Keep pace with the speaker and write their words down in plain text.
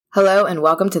Hello and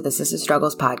welcome to the Sister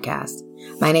Struggles Podcast.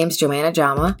 My name's Joanna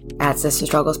Jama at Sister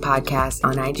Struggles Podcast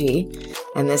on IG,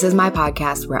 and this is my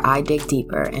podcast where I dig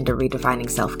deeper into redefining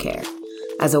self-care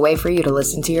as a way for you to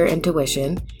listen to your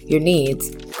intuition, your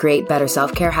needs, create better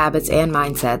self-care habits and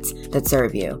mindsets that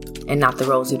serve you and not the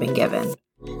roles you've been given.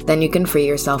 Then you can free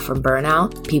yourself from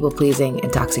burnout, people-pleasing,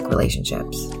 and toxic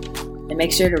relationships. And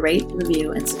make sure to rate,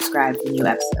 review, and subscribe for new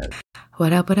episodes.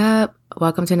 What up, what up?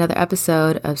 Welcome to another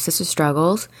episode of Sister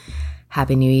Struggles.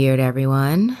 Happy New Year to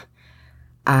everyone.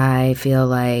 I feel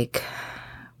like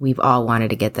we've all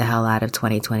wanted to get the hell out of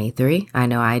 2023. I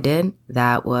know I did.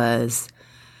 After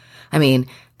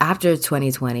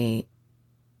 2020,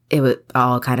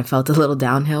 all kind of felt a little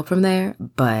downhill from there.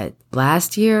 But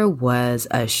last year was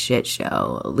a shit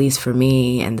show, at least for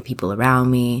me and the people around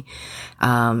me.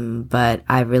 But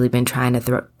I've really been trying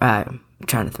to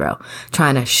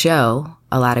show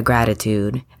a lot of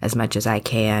gratitude as much as I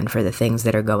can for the things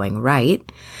that are going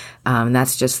right.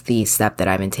 That's just the step that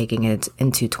I've been taking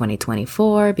into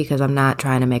 2024 because I'm not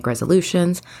trying to make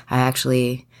resolutions. I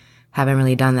actually haven't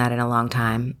really done that in a long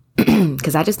time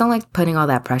because I just don't like putting all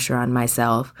that pressure on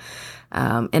myself.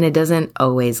 And it doesn't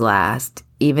always last.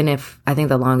 Even if I think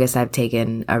the longest I've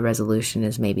taken a resolution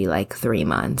is maybe like 3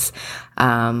 months.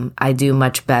 I do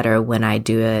much better when I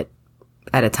do it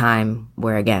at a time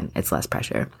where, again, it's less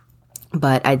pressure.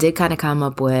 But I did kind of come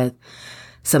up with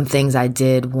some things I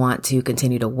did want to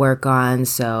continue to work on.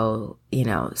 So,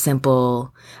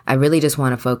 simple. I really just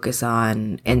want to focus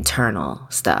on internal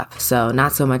stuff. So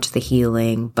not so much the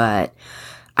healing, but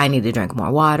I need to drink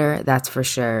more water. That's for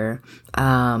sure.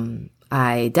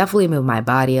 I definitely move my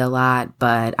body a lot,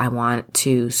 but I want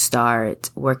to start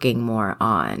working more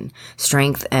on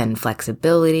strength and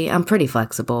flexibility. I'm pretty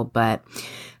flexible, but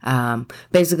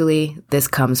basically this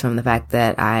comes from the fact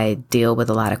that I deal with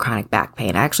a lot of chronic back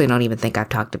pain. I actually don't even think I've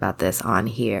talked about this on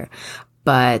here,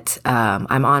 but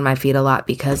I'm on my feet a lot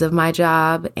because of my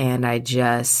job, and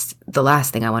the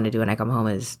last thing I want to do when I come home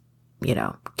is,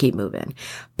 keep moving.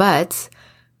 But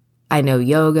I know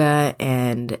yoga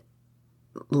and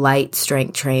light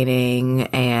strength training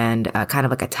and kind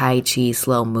of like a Tai Chi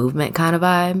slow movement kind of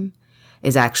vibe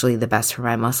is actually the best for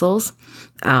my muscles.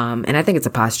 And I think it's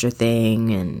a posture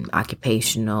thing and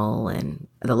occupational and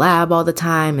the lab all the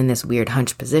time in this weird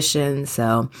hunch position.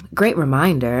 So great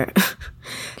reminder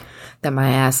that my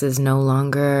ass is no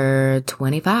longer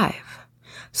 25.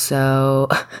 So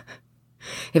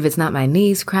if it's not my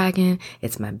knees cracking,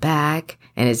 it's my back.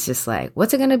 And it's just like,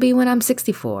 what's it going to be when I'm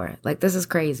 64? Like, this is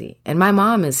crazy. And my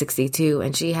mom is 62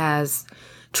 and she has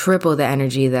triple the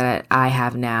energy that I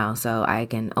have now. So I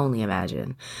can only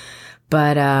imagine.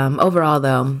 But overall,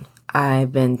 though,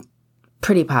 I've been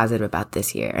pretty positive about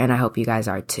this year. And I hope you guys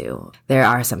are too. There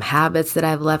are some habits that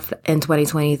I've left in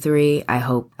 2023. I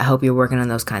hope you're working on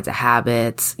those kinds of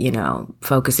habits,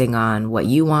 focusing on what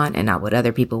you want and not what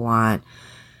other people want.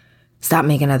 Stop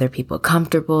making other people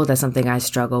comfortable. That's something I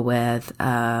struggle with.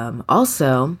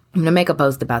 Also, I'm going to make a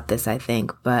post about this, I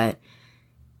think, but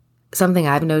something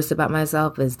I've noticed about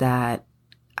myself is that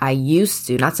I used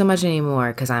to, not so much anymore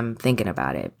because I'm thinking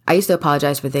about it. I used to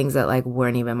apologize for things that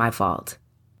weren't even my fault.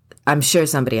 I'm sure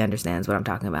somebody understands what I'm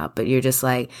talking about, but you're just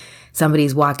like,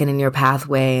 somebody's walking in your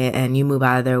pathway and you move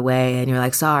out of their way and you're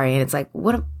like, sorry. And it's like,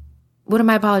 what am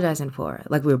I apologizing for?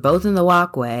 Like, we were both in the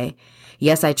walkway.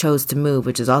 Yes, I chose to move,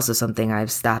 which is also something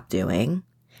I've stopped doing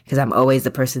because I'm always the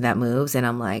person that moves. And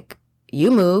I'm like, you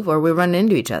move or we're running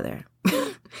into each other.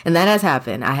 And that has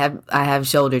happened. I have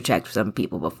shoulder checked some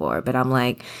people before, but I'm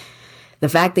like, the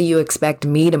fact that you expect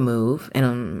me to move,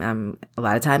 and a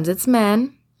lot of times it's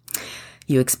men,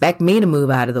 you expect me to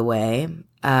move out of the way.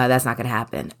 That's not going to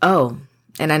happen. Oh,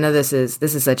 and I know this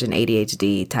is such an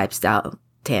ADHD type style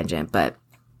tangent, but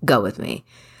go with me.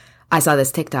 I saw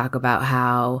this TikTok about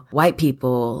how white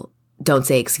people don't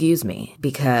say excuse me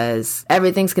because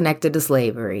everything's connected to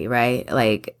slavery, right?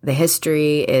 Like the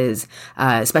history is,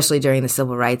 especially during the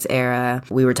civil rights era,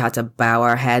 we were taught to bow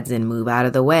our heads and move out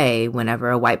of the way whenever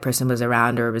a white person was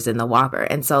around or was in the walker.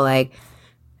 And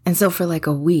so for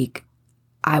a week,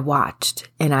 I watched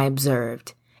and I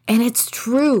observed, and it's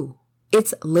true.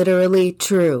 It's literally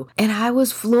true. And I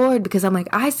was floored because I'm like,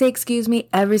 I say excuse me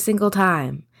every single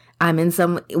time.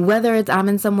 Whether I'm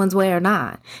in someone's way or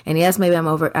not. And yes, maybe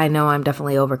I know I'm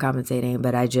definitely overcompensating,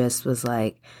 but I just was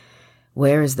like,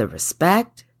 where is the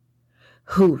respect?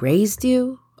 Who raised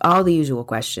you? All the usual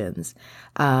questions.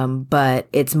 But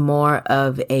it's more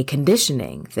of a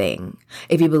conditioning thing.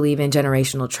 If you believe in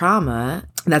generational trauma,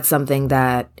 that's something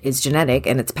that is genetic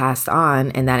and it's passed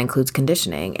on, and that includes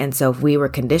conditioning. And so if we were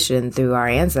conditioned through our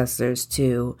ancestors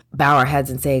to bow our heads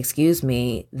and say, excuse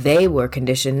me, they were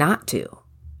conditioned not to.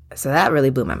 So that really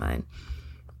blew my mind.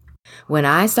 When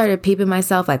I started peeping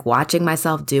myself, like watching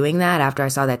myself doing that after I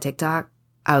saw that TikTok,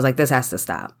 I was like, this has to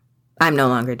stop. I'm no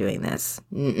longer doing this.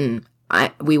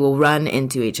 We will run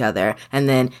into each other, and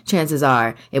then chances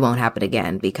are it won't happen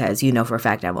again because you know for a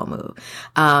fact I won't move.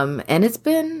 And it's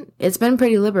been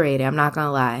pretty liberating. I'm not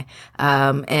gonna lie.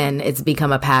 And it's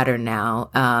become a pattern now.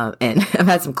 And I've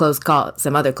had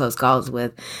some other close calls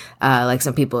with, like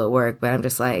some people at work, but I'm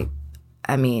just like,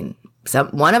 I mean,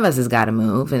 one of us has got to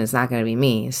move, and it's not going to be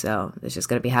me. So it's just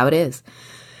going to be how it is.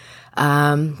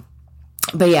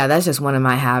 But yeah, that's just one of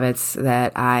my habits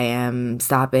that I am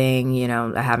stopping.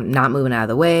 I have not moving out of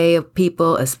the way of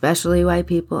people, especially white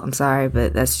people. I'm sorry,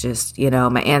 but that's just,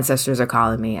 my ancestors are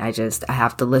calling me. I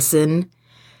have to listen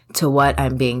to what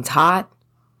I'm being taught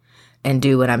and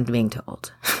do what I'm being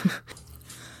told.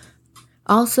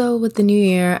 Also, with the new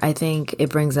year, I think it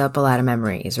brings up a lot of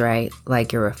memories, right?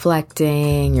 Like you're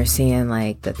reflecting, you're seeing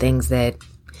like the things that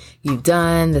you've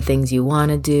done, the things you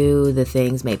want to do, the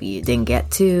things maybe you didn't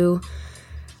get to.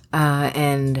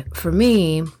 And for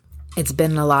me, it's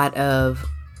been a lot of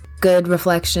good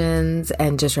reflections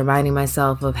and just reminding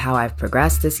myself of how I've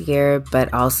progressed this year,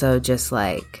 but also just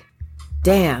like,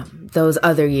 damn, those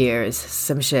other years,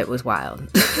 some shit was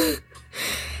wild.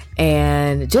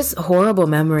 And just horrible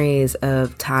memories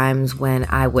of times when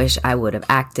I wish I would have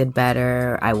acted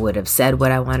better. I would have said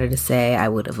what I wanted to say. I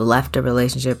would have left a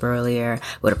relationship earlier,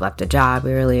 would have left a job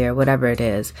earlier, whatever it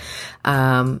is.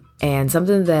 And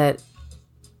something that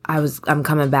I'm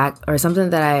coming back, or something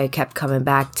that I kept coming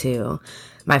back to,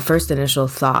 my first initial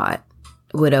thought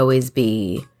would always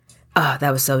be, oh,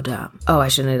 that was so dumb. Oh, I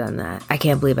shouldn't have done that. I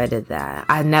can't believe I did that.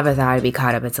 I never thought I'd be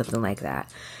caught up in something like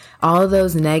that. All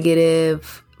those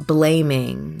negative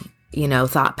blaming,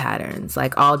 thought patterns,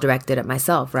 like all directed at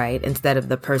myself, right? Instead of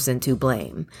the person to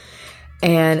blame.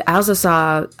 And I also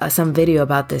saw some video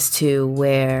about this too,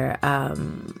 where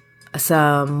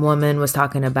some woman was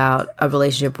talking about a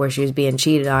relationship where she was being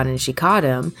cheated on and she caught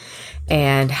him,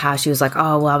 and how she was like,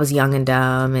 oh, well, I was young and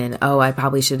dumb, and oh, I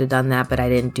probably should have done that, but I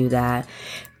didn't do that.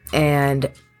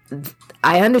 And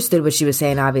I understood what she was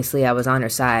saying. Obviously, I was on her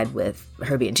side with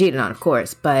her being cheated on, of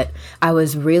course, but I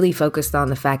was really focused on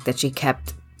the fact that she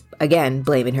kept, again,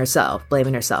 blaming herself,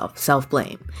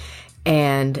 self-blame.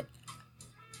 And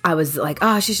I was like,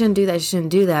 oh, she shouldn't do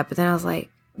that. But then I was like,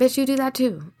 bitch, you do that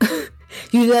too.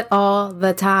 You do that all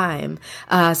the time.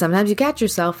 Sometimes you catch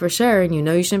yourself for sure, and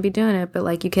you shouldn't be doing it, but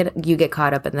like you get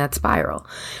caught up in that spiral.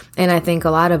 And I think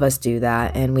a lot of us do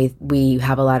that, and we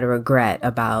have a lot of regret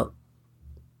about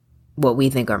what we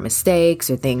think are mistakes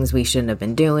or things we shouldn't have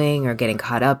been doing or getting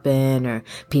caught up in, or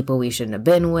people we shouldn't have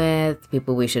been with,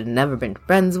 people we should have never been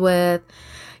friends with,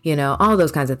 all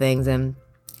those kinds of things. And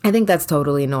I think that's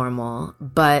totally normal.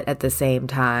 But at the same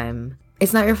time,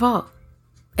 it's not your fault.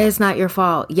 It's not your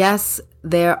fault. Yes,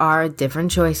 there are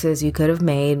different choices you could have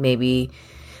made. Maybe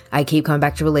I keep coming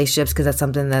back to relationships because that's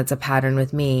something that's a pattern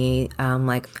with me.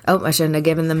 Like, oh, I shouldn't have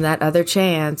given them that other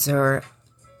chance, or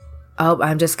oh,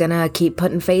 I'm just going to keep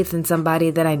putting faith in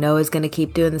somebody that I know is going to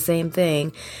keep doing the same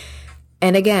thing.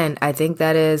 And again, I think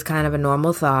that is kind of a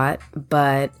normal thought,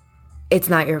 but it's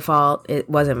not your fault. It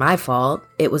wasn't my fault.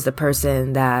 It was the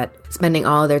person that spending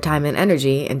all their time and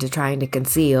energy into trying to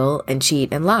conceal and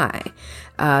cheat and lie.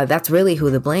 That's really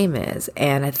who the blame is.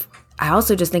 And I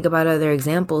also just think about other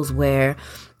examples where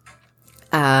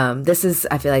I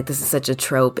feel like this is such a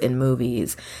trope in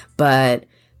movies, but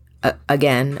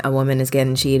again, a woman is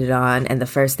getting cheated on, and the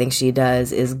first thing she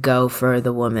does is go for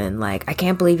the woman. Like, I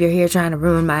can't believe you're here trying to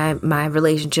ruin my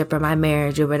relationship or my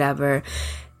marriage or whatever.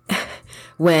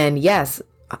 When, yes,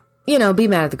 be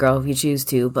mad at the girl if you choose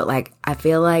to, but like, I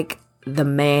feel like the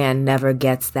man never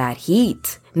gets that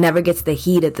heat, never gets the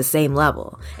heat at the same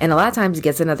level. And a lot of times he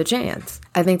gets another chance.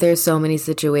 I think there's so many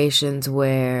situations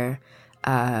where,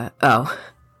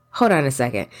 hold on a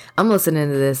second. I'm listening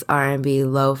to this R&B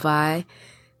lo-fi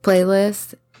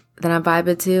playlist that I'm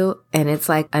vibing to, and it's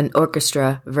like an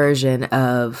orchestra version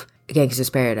of Gangsta's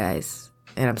Paradise.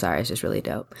 And I'm sorry, it's just really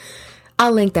dope.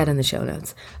 I'll link that in the show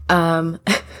notes.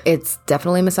 It's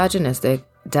definitely misogynistic,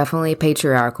 definitely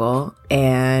patriarchal,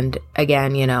 and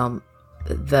again,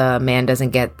 the man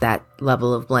doesn't get that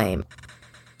level of blame.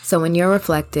 So when you're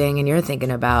reflecting and you're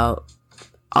thinking about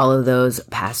all of those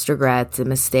past regrets and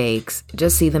mistakes,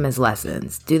 just see them as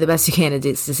lessons. Do the best you can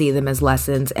to see them as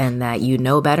lessons, and that you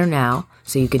know better now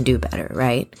so you can do better,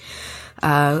 right?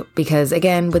 Because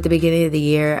again, with the beginning of the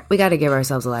year, we got to give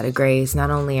ourselves a lot of grace. Not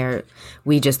only are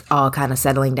we just all kind of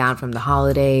settling down from the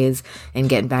holidays and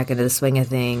getting back into the swing of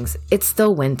things, it's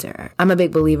still winter. I'm a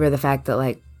big believer of the fact that,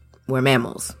 like, we're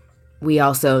mammals. we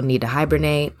also need to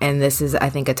hibernate. And this is, I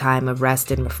think, a time of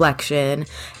rest and reflection.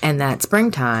 And that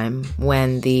springtime,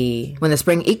 when the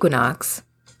spring equinox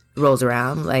rolls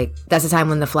around, like that's the time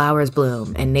when the flowers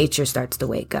bloom and nature starts to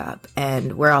wake up.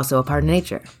 And we're also a part of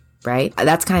nature, right?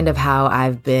 That's kind of how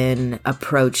I've been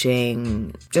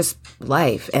approaching just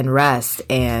life and rest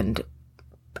and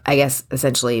I guess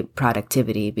essentially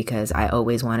productivity, because I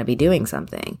always want to be doing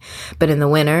something. But in the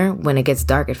winter, when it gets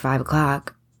dark at 5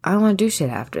 o'clock, I don't want to do shit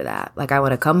after that. Like I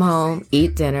want to come home,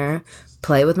 eat dinner,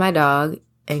 play with my dog,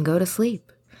 and go to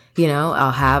sleep. You know,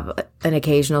 I'll have an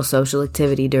occasional social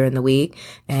activity during the week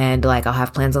and like I'll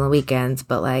have plans on the weekends,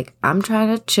 but like I'm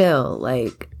trying to chill,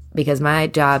 like, because my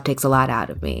job takes a lot out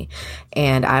of me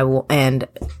and and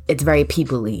it's very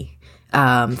people-y.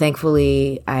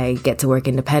 Thankfully I get to work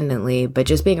independently, but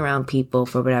just being around people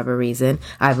for whatever reason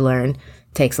I've learned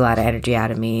takes a lot of energy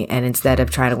out of me. And instead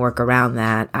of trying to work around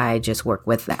that, I just work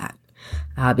with that.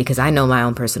 Because I know my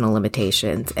own personal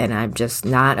limitations and I'm just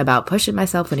not about pushing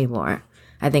myself anymore.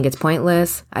 I think it's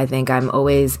pointless. I think I'm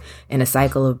always in a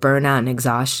cycle of burnout and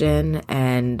exhaustion.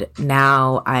 And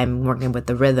now I'm working with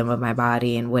the rhythm of my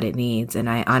body and what it needs. And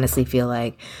I honestly feel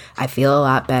like I feel a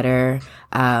lot better.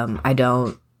 I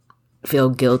don't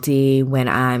feel guilty when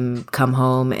I'm come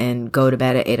home and go to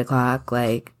bed at 8 o'clock.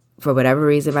 Like for whatever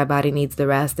reason, my body needs the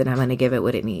rest and I'm going to give it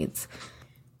what it needs.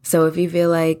 So if you feel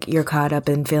like you're caught up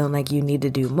in feeling like you need to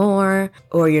do more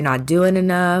or you're not doing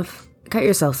enough, cut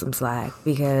yourself some slack,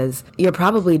 because you're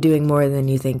probably doing more than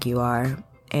you think you are.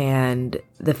 And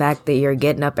the fact that you're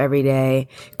getting up every day,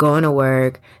 going to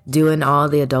work, doing all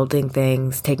the adulting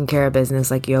things, taking care of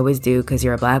business like you always do because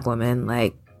you're a Black woman,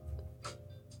 like,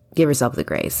 give yourself the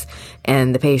grace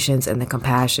and the patience and the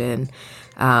compassion,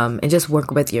 and just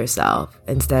work with yourself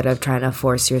instead of trying to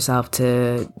force yourself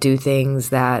to do things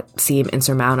that seem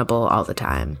insurmountable all the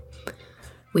time.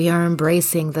 We are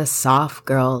embracing the soft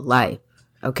girl life,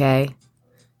 okay?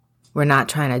 We're not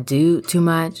trying to do too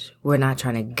much. We're not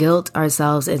trying to guilt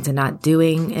ourselves into not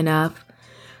doing enough.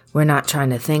 We're not trying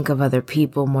to think of other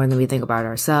people more than we think about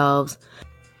ourselves.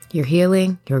 You're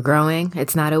healing. You're growing.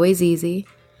 It's not always easy.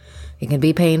 It can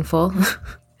be painful,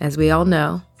 as we all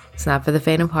know. It's not for the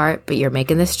faint of heart, but you're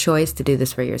making this choice to do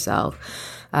this for yourself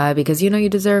because you know you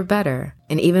deserve better.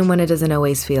 And even when it doesn't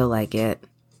always feel like it,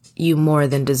 you more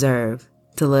than deserve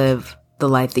to live the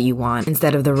life that you want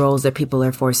instead of the roles that people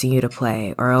are forcing you to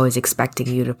play or always expecting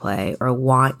you to play or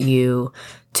want you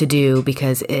to do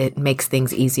because it makes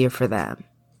things easier for them.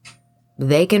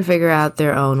 They can figure out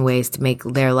their own ways to make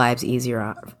their lives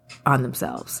easier on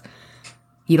themselves.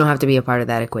 You don't have to be a part of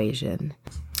that equation.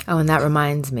 Oh, and that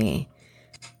reminds me,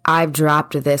 I've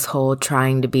dropped this whole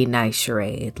trying to be nice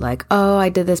charade. Like, oh, I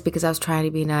did this because I was trying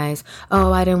to be nice.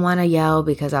 Oh, I didn't want to yell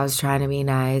because I was trying to be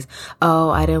nice. Oh,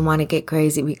 I didn't want to get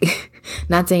crazy.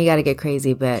 Not saying you got to get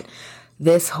crazy, but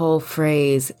this whole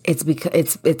phrase, it's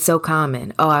because it's so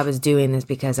common. Oh, I was doing this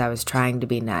because I was trying to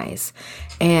be nice.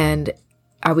 And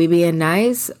are we being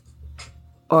nice,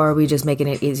 or are we just making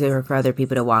it easier for other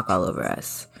people to walk all over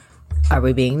us? Are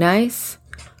we being nice?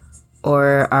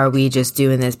 Or are we just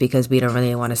doing this because we don't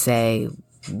really want to say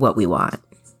what we want?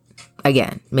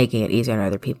 Again, making it easier on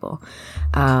other people.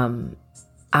 I'm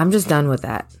just done with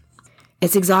that.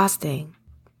 It's exhausting.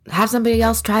 Have somebody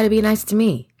else try to be nice to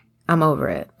me. I'm over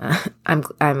it.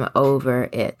 I'm over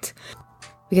it.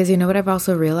 Because you know what I've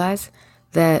also realized?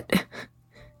 That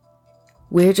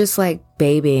we're just like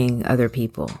babying other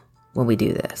people when we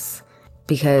do this.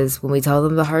 Because when we tell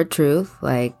them the hard truth,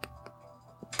 like,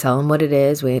 tell them what it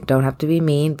is. We don't have to be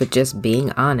mean, but just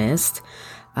being honest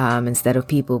instead of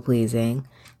people pleasing.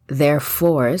 They're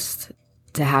forced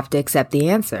to have to accept the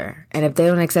answer. And if they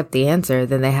don't accept the answer,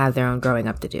 then they have their own growing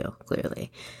up to do,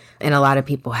 clearly. And a lot of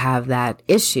people have that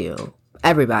issue.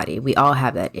 Everybody, we all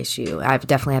have that issue. I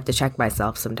definitely have to check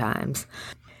myself sometimes.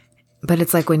 But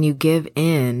it's like when you give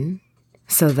in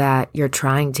so that you're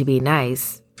trying to be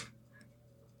nice,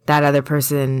 that other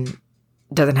person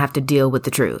doesn't have to deal with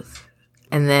the truth.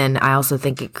 And then I also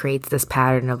think it creates this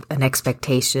pattern of an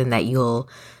expectation that you'll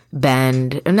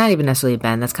bend, or not even necessarily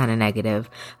bend, that's kind of negative.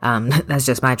 That's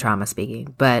just my trauma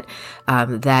speaking, but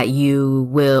that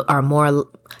you're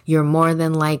more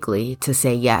than likely to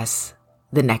say yes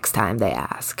the next time they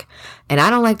ask. And I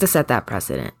don't like to set that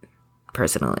precedent,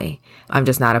 personally. I'm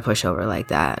just not a pushover like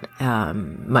that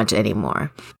much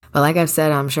anymore. But like I've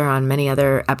said, I'm sure on many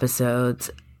other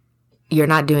episodes, you're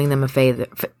not doing them a favor.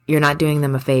 You're not doing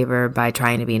them a favor by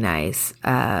trying to be nice.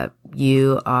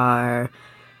 You are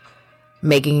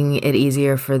making it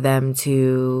easier for them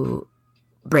to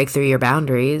break through your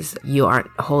boundaries. You aren't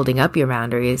holding up your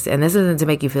boundaries. And this isn't to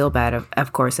make you feel bad,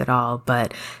 of course, at all,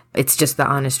 but it's just the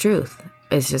honest truth.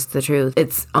 It's just the truth.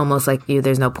 It's almost like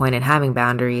there's no point in having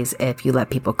boundaries if you let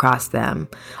people cross them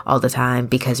all the time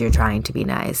because you're trying to be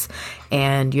nice.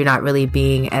 And you're not really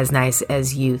being as nice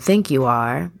as you think you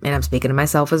are. And I'm speaking to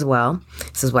myself as well.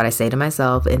 This is what I say to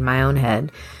myself in my own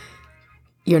head.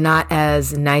 You're not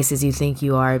as nice as you think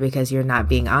you are because you're not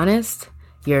being honest.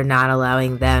 You're not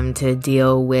allowing them to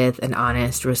deal with an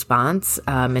honest response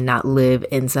and not live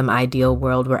in some ideal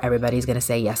world where everybody's going to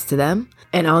say yes to them.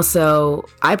 And also,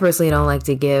 I personally don't like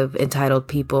to give entitled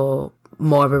people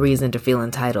more of a reason to feel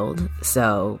entitled.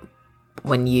 So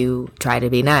when you try to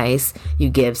be nice, you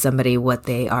give somebody what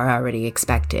they are already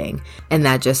expecting. And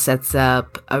that just sets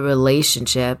up a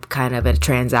relationship, kind of a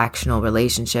transactional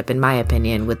relationship, in my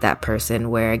opinion, with that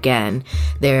person where, again,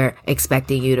 they're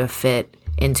expecting you to fit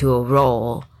into a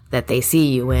role that they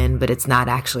see you in, but it's not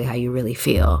actually how you really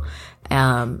feel.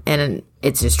 And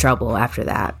it's just trouble after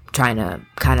that, trying to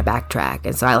kind of backtrack.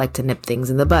 And so I like to nip things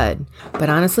in the bud. But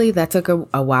honestly, that took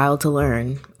a while to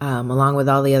learn, along with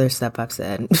all the other stuff I've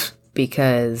said,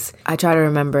 because I try to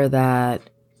remember that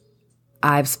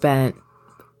I've spent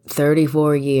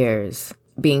 34 years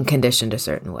being conditioned a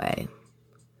certain way.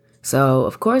 So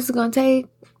of course it's going to take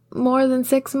more than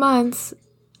 6 months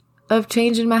of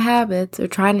changing my habits or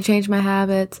trying to change my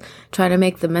habits, trying to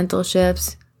make the mental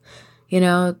shifts,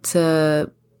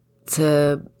 to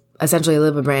essentially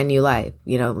live a brand new life,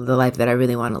 the life that I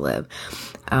really want to live.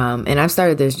 And I've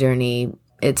started this journey.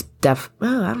 It's I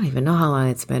don't even know how long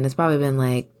it's been. It's probably been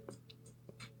like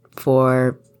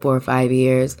 4 or 5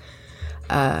 years,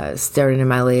 starting in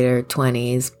my later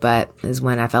 20s, but is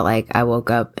when I felt like I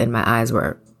woke up and my eyes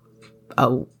were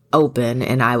open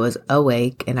and I was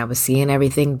awake and I was seeing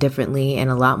everything differently and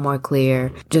a lot more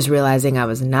clear, just realizing I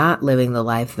was not living the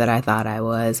life that I thought I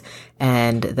was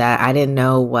and that I didn't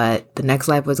know what the next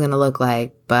life was going to look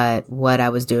like, but what I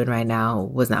was doing right now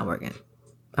was not working.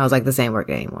 I was like, this ain't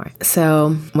working anymore.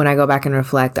 So when I go back and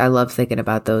reflect, I love thinking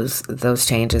about those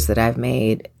changes that I've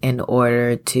made in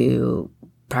order to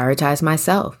prioritize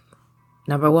myself.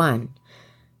 Number one,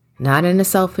 not in a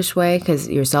selfish way, because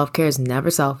your self-care is never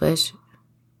selfish,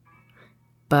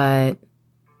 but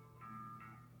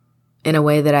in a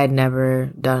way that I'd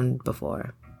never done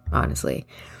before, honestly.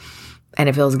 And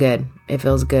it feels good. It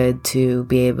feels good to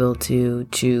be able to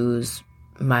choose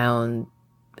my own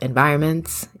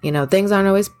environments. Things aren't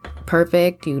always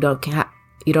perfect. You don't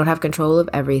have control of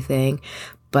everything,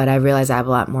 but I realize I have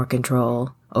a lot more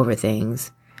control over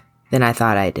things than I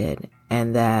thought I did,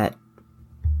 and that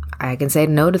I can say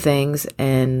no to things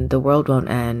and the world won't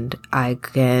end. I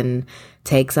can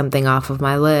take something off of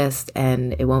my list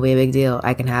and it won't be a big deal.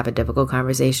 I can have a difficult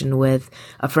conversation with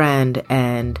a friend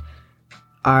and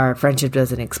our friendship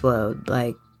doesn't explode.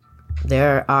 Like,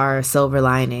 there are silver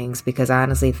linings, because I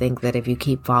honestly think that if you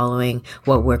keep following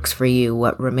what works for you,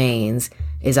 what remains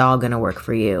is all going to work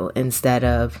for you, instead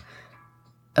of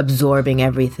absorbing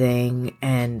everything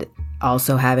and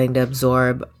also having to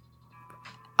absorb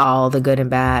all the good and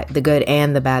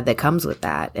the bad that comes with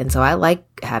that. And so I like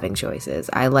having choices.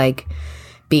 I like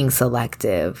being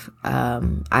selective.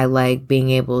 I like being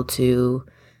able to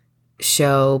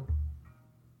show,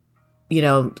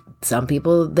 some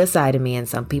people this side of me and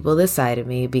some people this side of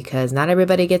me, because not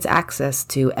everybody gets access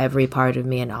to every part of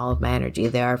me and all of my energy.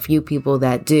 There are a few people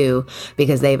that do,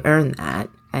 because they've earned that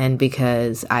and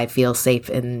because I feel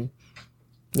safe in,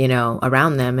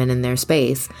 around them and in their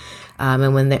space.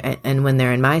 And when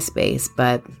they're in my space,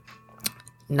 but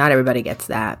not everybody gets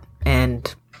that.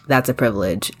 And that's a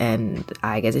privilege, and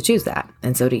I get to choose that.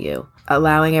 And so do you.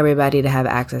 Allowing everybody to have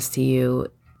access to you,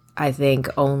 I think,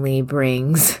 only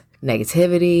brings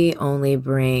negativity, only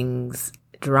brings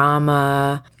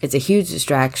drama. It's a huge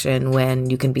distraction when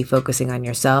you can be focusing on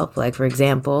yourself. Like, for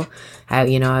example, I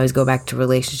always go back to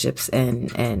relationships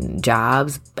and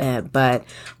jobs. But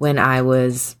when I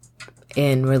was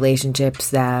in relationships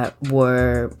that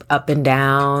were up and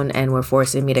down and were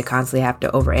forcing me to constantly have to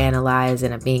overanalyze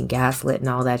and I'm being gaslit and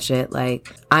all that shit, like,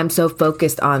 I'm so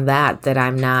focused on that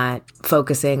I'm not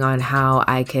focusing on how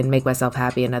I can make myself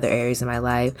happy in other areas of my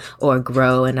life or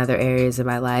grow in other areas of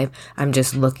my life. I'm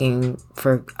just looking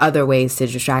for other ways to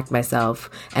distract myself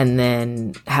and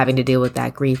then having to deal with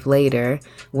that grief later,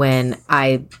 when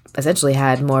I essentially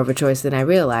had more of a choice than I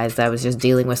realized. I was just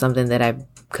dealing with something that I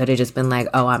could have just been like,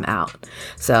 oh, I'm out.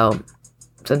 So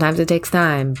sometimes it takes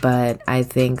time, but I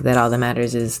think that all that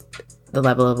matters is the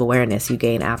level of awareness you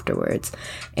gain afterwards.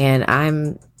 And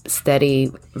I'm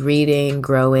steady reading,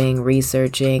 growing,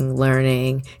 researching,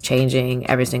 learning, changing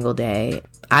every single day.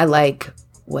 I like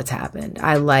what's happened.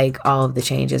 I like all of the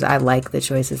changes. I like the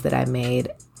choices that I made.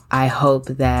 I hope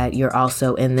that you're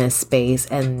also in this space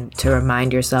and to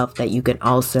remind yourself that you can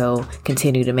also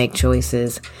continue to make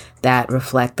choices that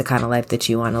reflect the kind of life that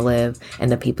you want to live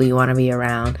and the people you want to be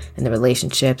around and the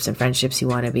relationships and friendships you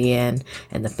want to be in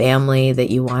and the family that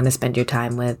you want to spend your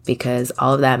time with, because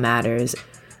all of that matters.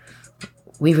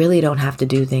 We really don't have to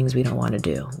do things we don't want to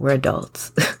do. We're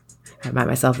adults. I remind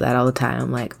myself of that all the time.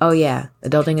 I'm like, oh yeah,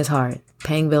 adulting is hard.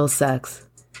 Paying bills sucks.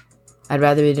 I'd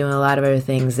rather be doing a lot of other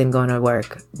things than going to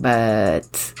work.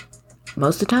 But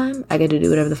most of the time, I get to do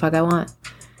whatever the fuck I want.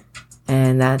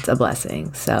 And that's a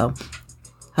blessing. So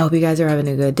I hope you guys are having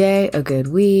a good day, a good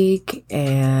week.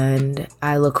 And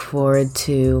I look forward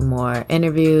to more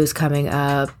interviews coming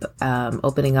up,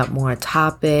 opening up more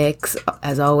topics.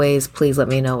 As always, please let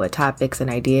me know what topics and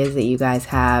ideas that you guys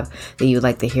have that you'd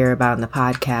like to hear about in the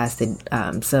podcast, and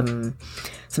some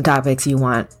topics you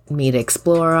want me to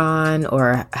explore on,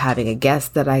 or having a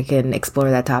guest that I can explore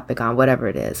that topic on, whatever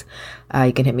it is.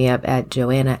 You can hit me up at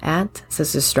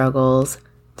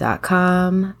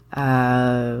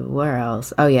joanna@sisterstruggles.com. Where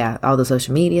else? Oh yeah, all the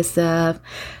social media stuff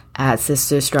at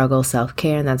Sister Struggle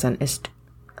Self-Care, and that's on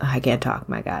I can't talk,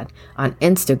 my God. On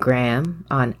Instagram,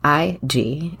 on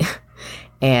IG,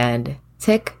 and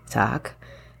TikTok.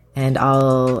 And I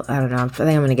don't know, I think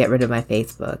I'm going to get rid of my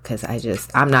Facebook because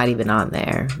I'm not even on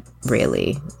there,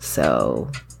 really. So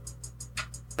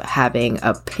having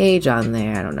a page on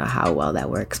there, I don't know how well that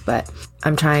works, but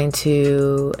I'm trying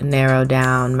to narrow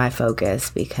down my focus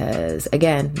because,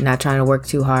 again, not trying to work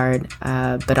too hard,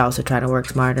 but also trying to work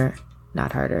smarter,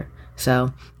 not harder.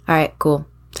 So, all right, cool.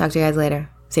 Talk to you guys later.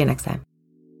 See you next time.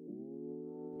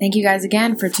 Thank you guys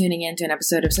again for tuning in to an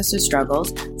episode of Sister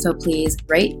Struggles. So please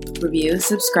rate, review,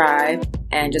 subscribe,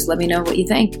 and just let me know what you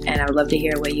think. And I would love to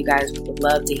hear what you guys would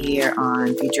love to hear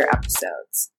on future episodes.